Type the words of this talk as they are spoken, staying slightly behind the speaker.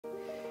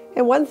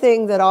And one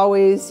thing that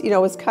always,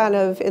 was kind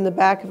of in the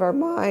back of our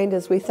mind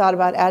as we thought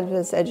about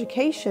Adventist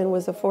education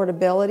was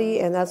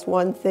affordability, and that's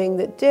one thing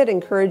that did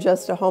encourage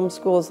us to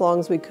homeschool as long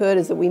as we could,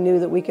 is that we knew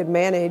that we could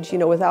manage,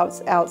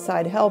 without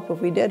outside help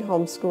if we did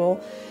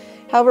homeschool.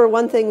 However,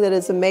 one thing that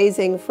is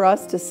amazing for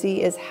us to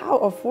see is how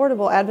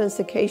affordable Adventist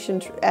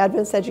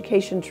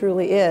education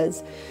truly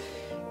is.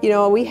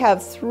 We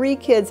have 3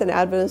 kids in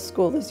Adventist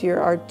school this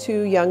year. Our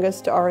 2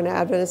 youngest are in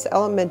Adventist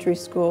elementary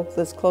school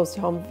that's close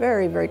to home.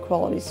 Very, very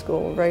quality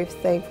school. We're very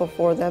thankful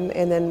for them.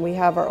 And then we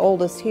have our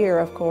oldest here,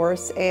 of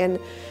course. And,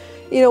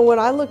 when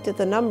I looked at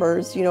the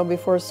numbers,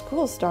 before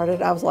school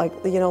started, I was like,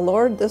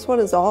 Lord, this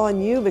one is all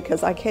on you,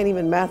 because I can't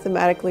even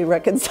mathematically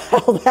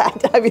reconcile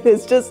that. I mean,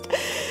 it's just,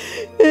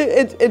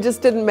 it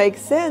just didn't make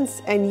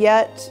sense. And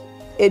yet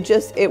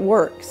it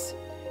works.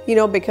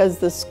 Because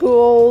the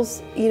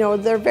schools,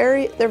 they're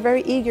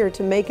very eager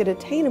to make it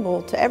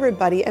attainable to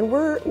everybody, and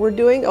we're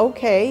doing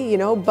okay,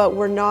 but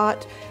we're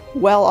not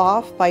well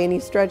off by any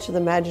stretch of the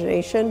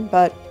imagination.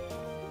 But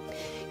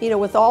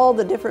with all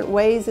the different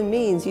ways and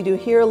means, you do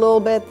here a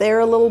little bit, there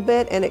a little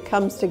bit, and it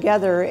comes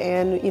together.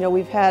 And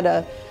we've had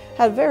a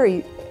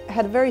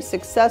very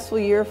successful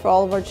year for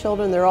all of our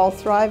children. They're all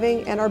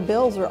thriving, and our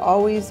bills are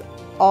always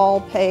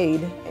all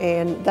paid,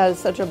 and that is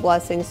such a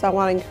blessing. So I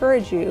want to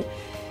encourage you,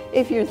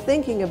 if you're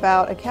thinking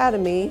about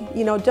Academy,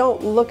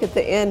 don't look at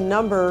the end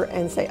number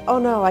and say, oh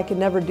no, I could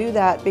never do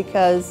that,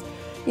 because,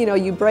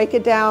 you break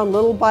it down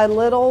little by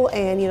little,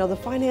 and, the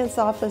finance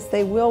office,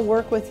 they will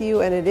work with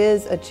you, and it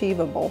is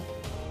achievable.